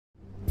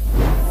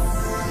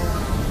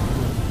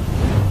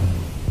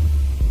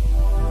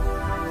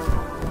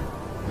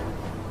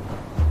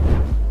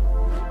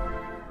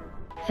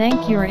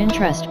Thank Your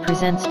Interest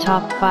presents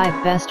Top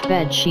 5 Best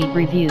Bed Sheet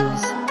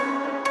Reviews.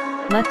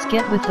 Let's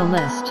get with the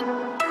list.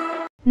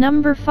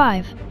 Number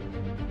 5.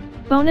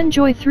 Bone &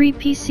 Joy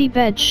 3PC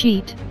Bed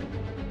Sheet.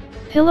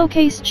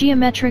 Pillowcase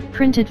geometric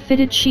printed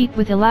fitted sheet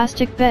with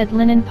elastic bed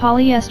linen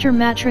polyester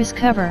mattress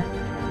cover.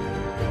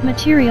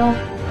 Material,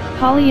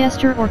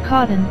 polyester or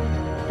cotton.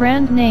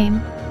 Brand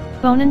name,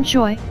 Bone &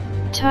 Joy.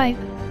 Type,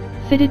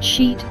 fitted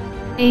sheet.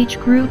 Age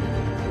group,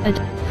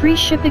 free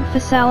shipping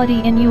facility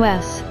in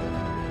US.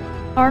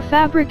 Our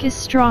fabric is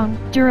strong,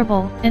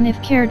 durable, and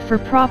if cared for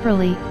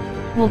properly,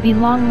 will be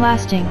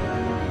long-lasting.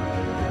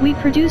 We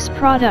produce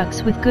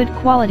products with good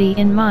quality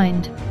in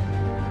mind.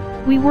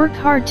 We work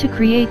hard to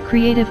create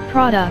creative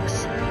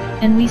products,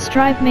 and we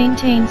strive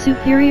maintain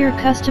superior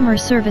customer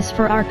service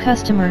for our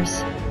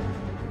customers.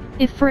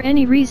 If for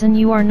any reason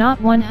you are not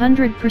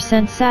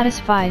 100%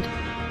 satisfied,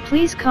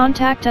 please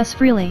contact us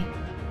freely.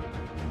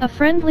 A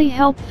friendly,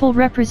 helpful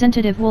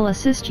representative will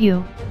assist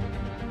you.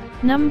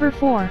 Number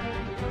 4.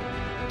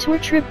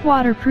 TourTrip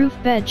Waterproof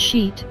Bed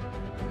Sheet.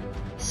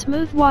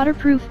 Smooth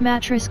waterproof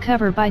mattress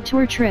cover by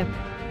TourTrip.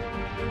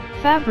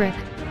 Fabric,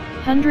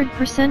 100%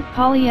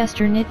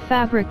 polyester knit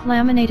fabric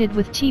laminated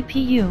with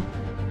TPU.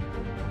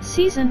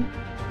 Season,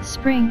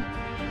 spring,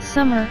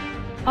 summer,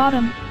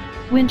 autumn,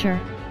 winter.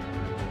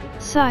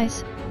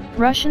 Size,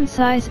 Russian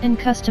size and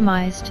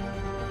customized.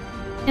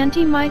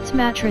 Anti-mites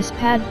mattress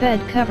pad bed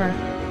cover.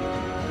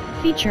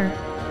 Feature,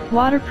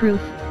 waterproof,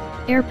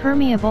 air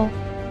permeable,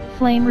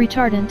 flame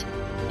retardant,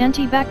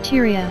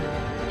 antibacteria,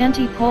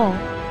 anti-pole,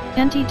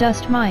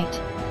 anti-dust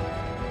mite.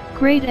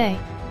 Grade A.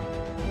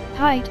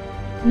 Height,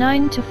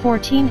 9 to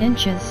 14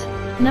 inches.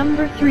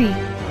 Number 3.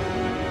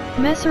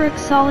 Mesarek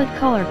Solid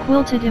Color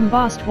Quilted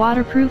Embossed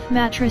Waterproof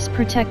Mattress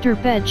Protector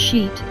Bed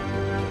Sheet.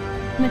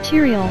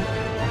 Material,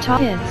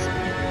 kids,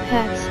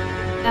 pets,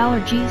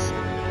 allergies,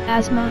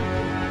 asthma,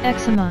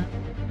 eczema.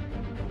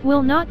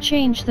 Will not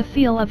change the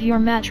feel of your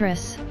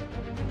mattress.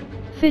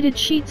 Fitted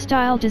sheet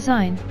style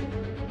design.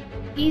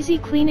 Easy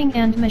cleaning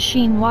and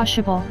machine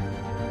washable.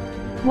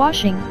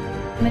 Washing.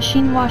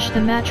 Machine wash the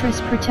mattress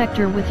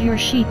protector with your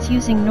sheets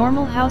using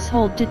normal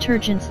household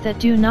detergents that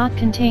do not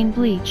contain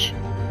bleach.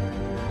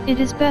 It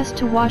is best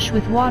to wash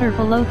with water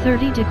below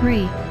 30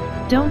 degrees.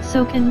 Don't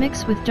soak and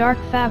mix with dark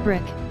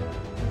fabric.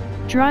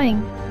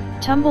 Drying.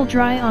 Tumble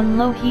dry on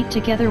low heat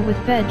together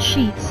with bed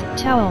sheets,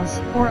 towels,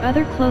 or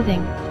other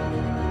clothing.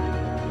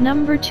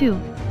 Number 2.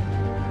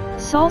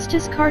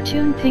 Solstice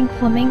Cartoon Pink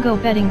Flamingo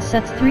Bedding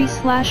Sets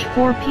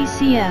 3/4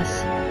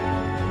 PCS.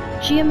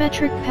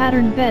 Geometric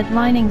Pattern Bed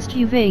Linings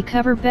Duvet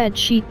Cover Bed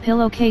Sheet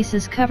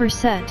Pillowcases Cover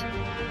Set.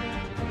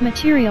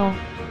 Material,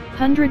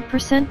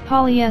 100%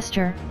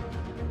 polyester.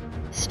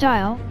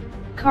 Style,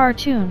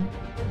 cartoon.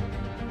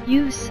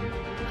 Use,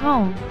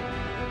 home.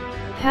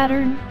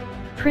 Pattern,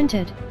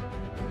 printed.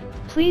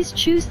 Please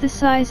choose the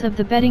size of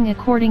the bedding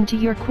according to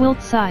your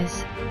quilt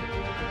size.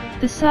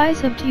 The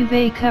size of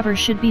duvet cover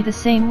should be the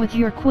same with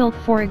your quilt.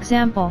 For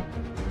example,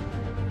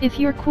 if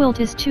your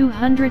quilt is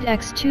 200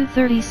 x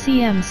 230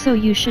 cm, so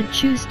you should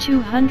choose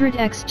 200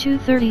 x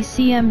 230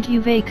 cm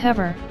duvet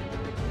cover.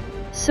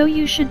 So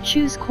you should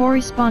choose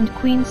correspond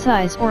queen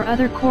size or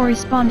other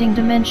corresponding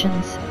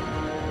dimensions.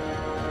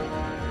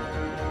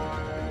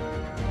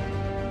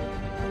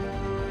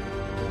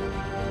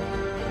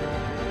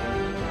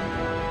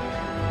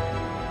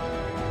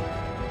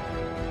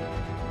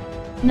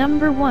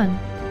 Number 1.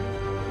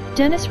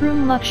 Dennis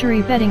Room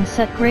Luxury Bedding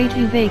Set Grey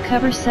Duvet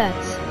Cover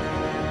Sets.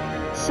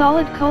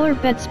 Solid Color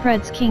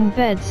Bedspreads King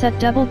Bed Set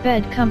Double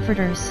Bed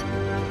Comforters.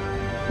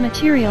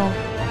 Material,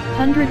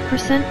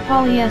 100%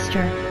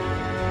 polyester.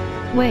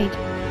 Weight,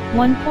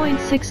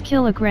 1.6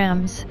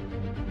 kilograms.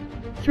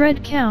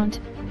 Thread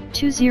count,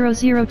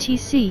 200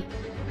 TC.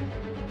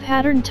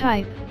 Pattern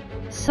type,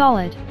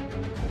 solid.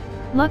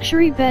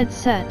 Luxury bed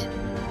set.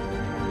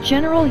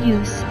 General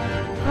use,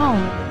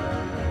 home.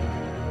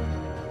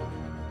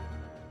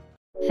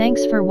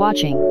 Thanks for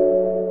watching.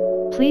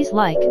 Please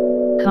like,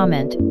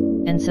 comment,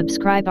 and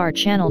subscribe our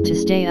channel to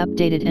stay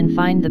updated and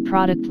find the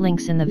product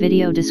links in the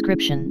video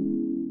description.